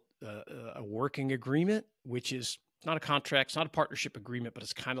call a working agreement, which is not a contract, it's not a partnership agreement, but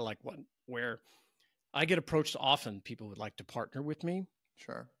it's kind of like one where I get approached often. People would like to partner with me.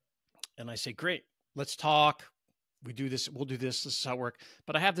 Sure. And I say, great, let's talk. We do this, we'll do this. This is how it works.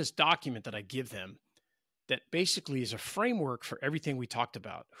 But I have this document that I give them that basically is a framework for everything we talked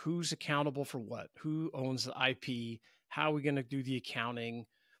about. Who's accountable for what? Who owns the IP? How are we going to do the accounting?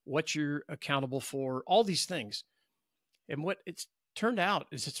 What you're accountable for? All these things. And what it's turned out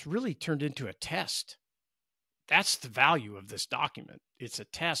is it's really turned into a test. That's the value of this document. It's a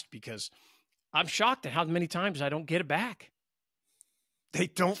test, because I'm shocked at how many times I don't get it back. They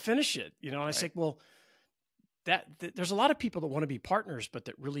don't finish it, and I say, well, there's a lot of people that want to be partners, but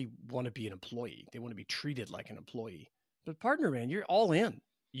that really want to be an employee. They want to be treated like an employee. But partner, man, you're all in.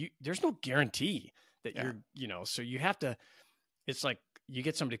 There's no guarantee that you're, so you have to, it's like you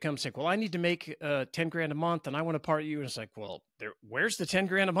get somebody to come and say, well, I need to make 10 grand a month and I want to part you. And it's like, well, where's the 10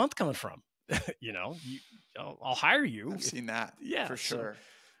 grand a month coming from? I'll hire you. I've seen that. Yeah, for sure.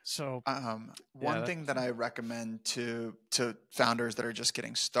 So one thing that I recommend to founders that are just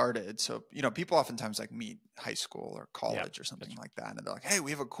getting started. So, people oftentimes like meet high school or college or something like that. And they're like, hey, we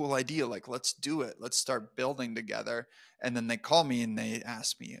have a cool idea. Like, let's do it. Let's start building together. And then they call me and they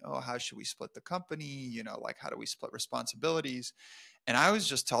ask me, oh, how should we split the company? Like, how do we split responsibilities? And I always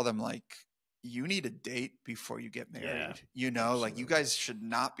just tell them, like, you need a date before you get married. Like, you guys should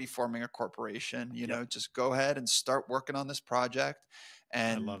not be forming a corporation, just go ahead and start working on this project.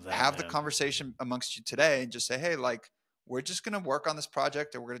 And have the conversation amongst you today and just say, hey, like, we're just going to work on this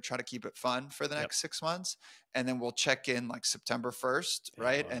project and we're going to try to keep it fun for the next 6 months. And then we'll check in like September 1st,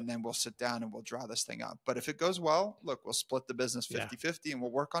 right? And then we'll sit down and we'll draw this thing up. But if it goes well, look, we'll split the business 50-50 and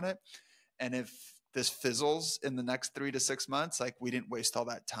we'll work on it. And if this fizzles in the next 3 to 6 months, like, we didn't waste all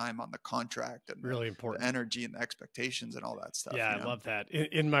that time on the contract and really important the energy and the expectations and all that stuff. Yeah, I love that.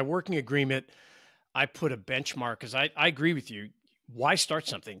 In my working agreement, I put a benchmark, because I agree with you. Why start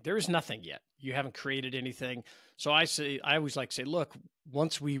something? There is nothing yet. You haven't created anything. So I always like to say, look,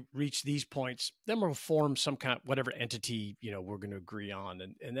 once we reach these points, then we'll form some kind of whatever entity, we're going to agree on.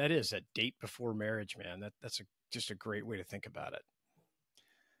 And that is that date before marriage, man. That's just a great way to think about it.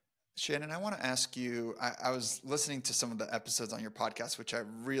 Shannon, I want to ask you, I was listening to some of the episodes on your podcast, which I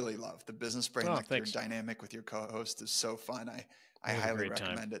really love. The Business Brain, Oh, like thanks. your dynamic with your co-host is so fun. I We have a highly great time.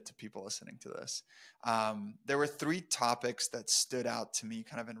 recommend it to people listening to this. There were 3 topics that stood out to me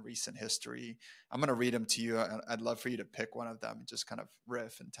kind of in recent history. I'm going to read them to you. I'd love for you to pick one of them and just kind of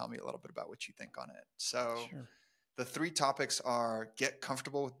riff and tell me a little bit about what you think on it. So Sure. the 3 topics are: get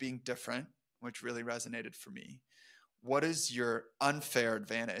comfortable with being different, which really resonated for me. What is your unfair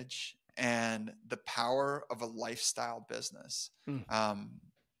advantage, and the power of a lifestyle business?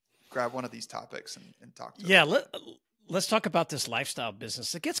 Grab one of these topics and talk to Yeah, let's talk about this lifestyle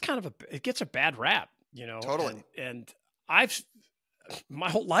business. It gets it gets a bad rap, Totally. And my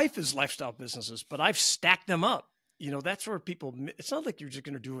whole life is lifestyle businesses, but I've stacked them up. That's where people, it's not like you're just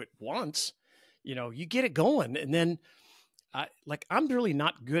going to do it once, you get it going. And then I'm really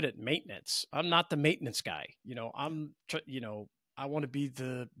not good at maintenance. I'm not the maintenance guy. I want to be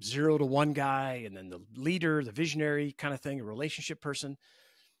the 0 to 1 guy, and then the leader, the visionary kind of thing, a relationship person.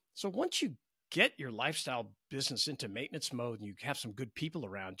 So once you get your lifestyle business into maintenance mode and you have some good people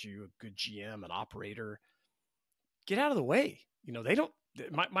around you, a good GM, an operator, get out of the way. They don't,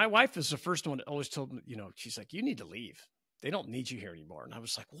 my wife is the first one that always told me, she's like, you need to leave. They don't need you here anymore. And I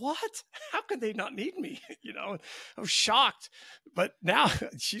was like, what? How could they not need me? I was shocked, but now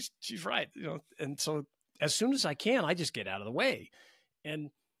she's right. And so as soon as I can, I just get out of the way. And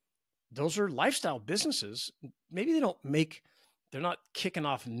those are lifestyle businesses. Maybe they're not kicking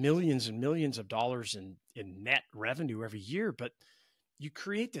off millions and millions of dollars in net revenue every year, but you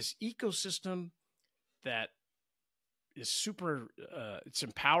create this ecosystem that is super, it's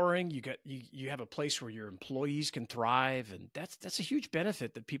empowering. You have a place where your employees can thrive. And that's a huge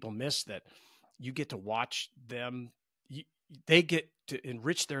benefit that people miss, that you get to watch them. They get to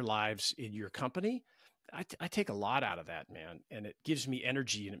enrich their lives in your company. I take a lot out of that, man. And it gives me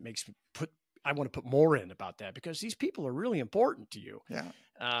energy, and it makes me I want to put more in about that, because these people are really important to you. Yeah.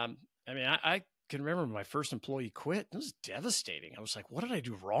 I can remember my first employee quit. It was devastating. I was like, what did I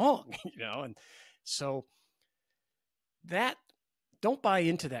do wrong? And so don't buy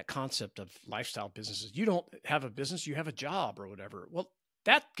into that concept of lifestyle businesses. You don't have a business, you have a job or whatever. Well,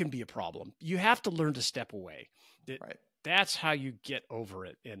 that can be a problem. You have to learn to step away. Right. That's how you get over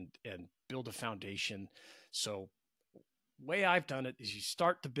it and build a foundation. So way I've done it is you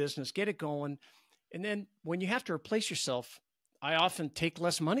start the business, get it going. And then when you have to replace yourself, I often take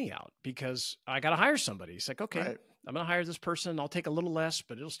less money out because I got to hire somebody. It's like, okay, right, I'm going to hire this person. I'll take a little less,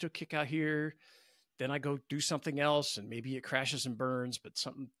 but it'll still kick out here. Then I go do something else, and maybe it crashes and burns, but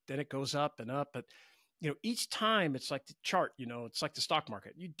then it goes up and up. But, each time it's like the chart, it's like the stock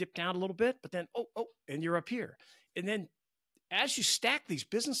market. You dip down a little bit, but then, and you're up here. And then as you stack these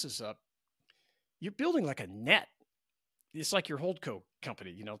businesses up, you're building like a net. It's like your holdco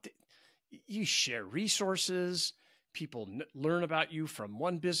company, you share resources. People learn about you from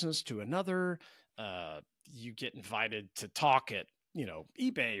one business to another. You get invited to talk at,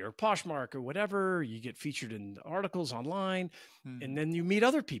 eBay or Poshmark or whatever. You get featured in articles online, and then you meet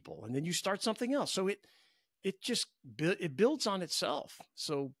other people, and then you start something else. So it builds on itself.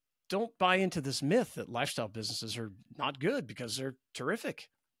 So don't buy into this myth that lifestyle businesses are not good, because they're terrific.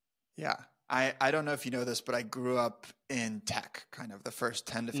 Yeah. I don't know if you know this, but I grew up in tech, kind of the first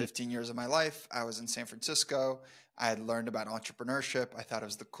 10 to 15 years of my life. I was in San Francisco. I had learned about entrepreneurship. I thought it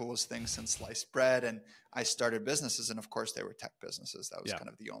was the coolest thing since sliced bread. And I started businesses. And of course, they were tech businesses. That was kind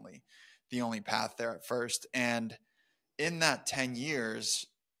of the only path there at first. And in that 10 years,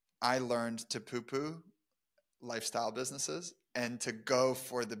 I learned to poo-poo lifestyle businesses and to go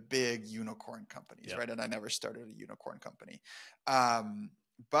for the big unicorn companies, right? And I never started a unicorn company.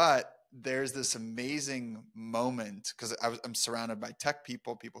 But there's this amazing moment, because I'm surrounded by tech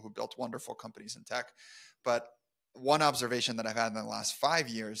people who built wonderful companies in tech. But one observation that I've had in the last 5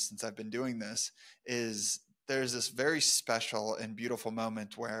 years since I've been doing this is there's this very special and beautiful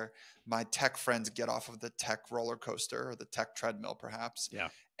moment where my tech friends get off of the tech roller coaster, or the tech treadmill perhaps,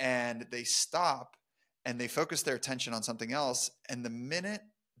 and they stop and they focus their attention on something else. And the minute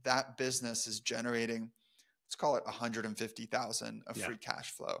that business is generating, let's call it 150,000 of free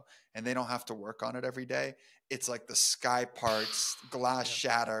cash flow, and they don't have to work on it every day, it's like the sky parts, glass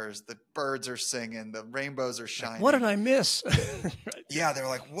shatters, the birds are singing, the rainbows are shining. Like, what did I miss? Yeah, they're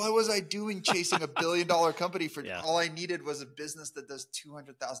like, what was I doing chasing $1 billion company for? All I needed was a business that does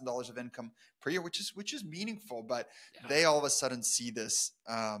 $200,000 of income per year, which is meaningful. But they all of a sudden see this.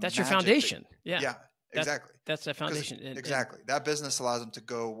 That's your foundation. Exactly. That's the foundation. Exactly. That business allows them to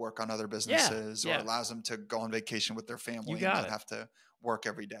go work on other businesses, or allows them to go on vacation with their family and not have to work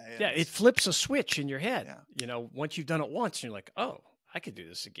every day. It flips a switch in your head. Once you've done it once, you're like, oh, I could do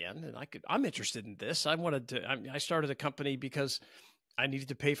this again, and I'm interested in this. I started a company because I needed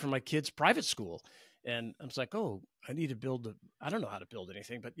to pay for my kids' private school. And I was like, oh, I need to I don't know how to build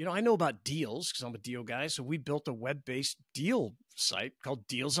anything, but I know about deals because I'm a deal guy. So we built a web-based deal site called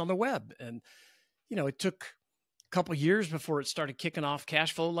Deals on the Web. And, it took a couple of years before it started kicking off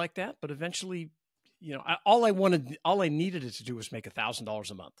cash flow like that. But eventually, all I needed it to do was make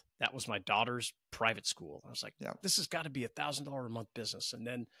 $1,000 a month. That was my daughter's private school. I was like, this has got to be $1,000 a month business. And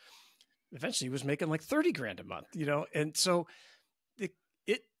then eventually he was making like 30 grand a month, and so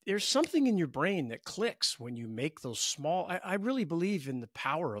there's something in your brain that clicks when you make those small. I really believe in the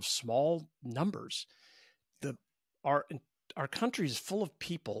power of small numbers. Our country is full of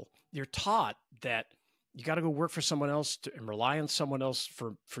people. You're taught that you got to go work for someone else and rely on someone else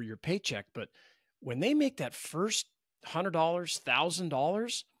for your paycheck. But when they make that first $100,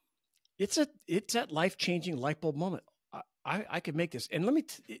 $1,000, it's that life-changing light bulb moment. I could make this. And let me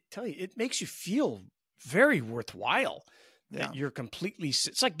tell you, it makes you feel very worthwhile. That you're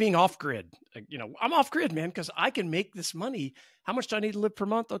it's like being off grid. I'm off grid, man, because I can make this money. How much do I need to live per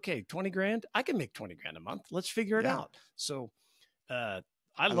month? Okay, 20 grand. I can make 20 grand a month. Let's figure it out. So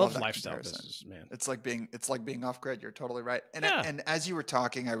I love lifestyle business, man. It's like being off grid. You're totally right. And as you were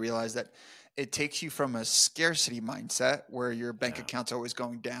talking, I realized that it takes you from a scarcity mindset where your bank account's always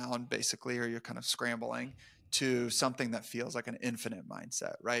going down, basically, or you're kind of scrambling, to something that feels like an infinite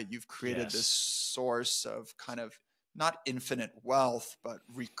mindset, right? You've created this source of kind of not infinite wealth, but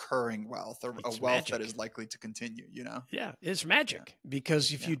recurring wealth, or a wealth that is likely to continue, Yeah, it's magic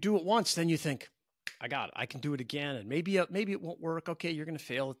because if you do it once, then you think, I got it. I can do it again. And maybe it won't work. Okay, you're going to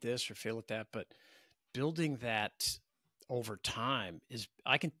fail at this or fail at that. But building that over time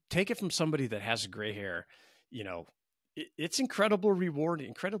I can take it from somebody that has gray hair, it's incredibly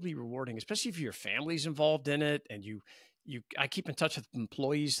rewarding, especially if your family's involved in it and I keep in touch with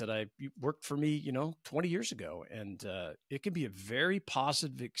employees that worked for me, 20 years ago. And it can be a very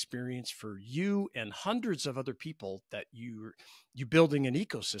positive experience for you and hundreds of other people that you building an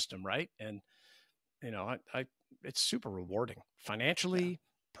ecosystem, right? And, it's super rewarding financially,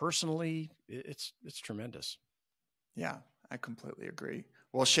 personally. It's tremendous. Yeah, I completely agree.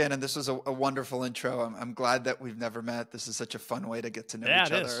 Well, Shannon, this was a wonderful intro. I'm glad that we've never met. This is such a fun way to get to know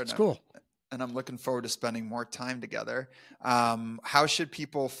each other. It's cool. And I'm looking forward to spending more time together. How should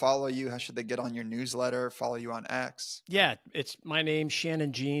people follow you? How should they get on your newsletter, follow you on X? Yeah, it's my name,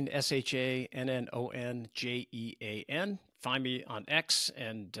 Shannon Jean, ShannonJean. Find me on X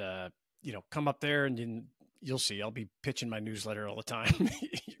and, come up there and you'll see. I'll be pitching my newsletter all the time.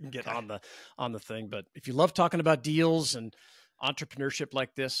 You can get on the thing. But if you love talking about deals and entrepreneurship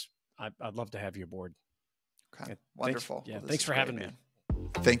like this, I'd love to have you aboard. Okay, wonderful. Thanks for having me.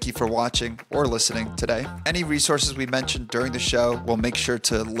 Thank you for watching or listening today. Any resources we mentioned during the show, we'll make sure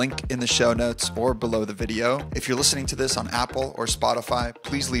to link in the show notes or below the video. If you're listening to this on Apple or Spotify,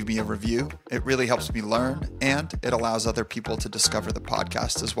 please leave me a review. It really helps me learn and it allows other people to discover the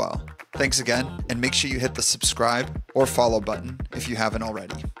podcast as well. Thanks again, and make sure you hit the subscribe or follow button if you haven't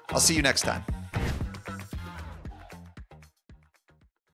already. I'll see you next time.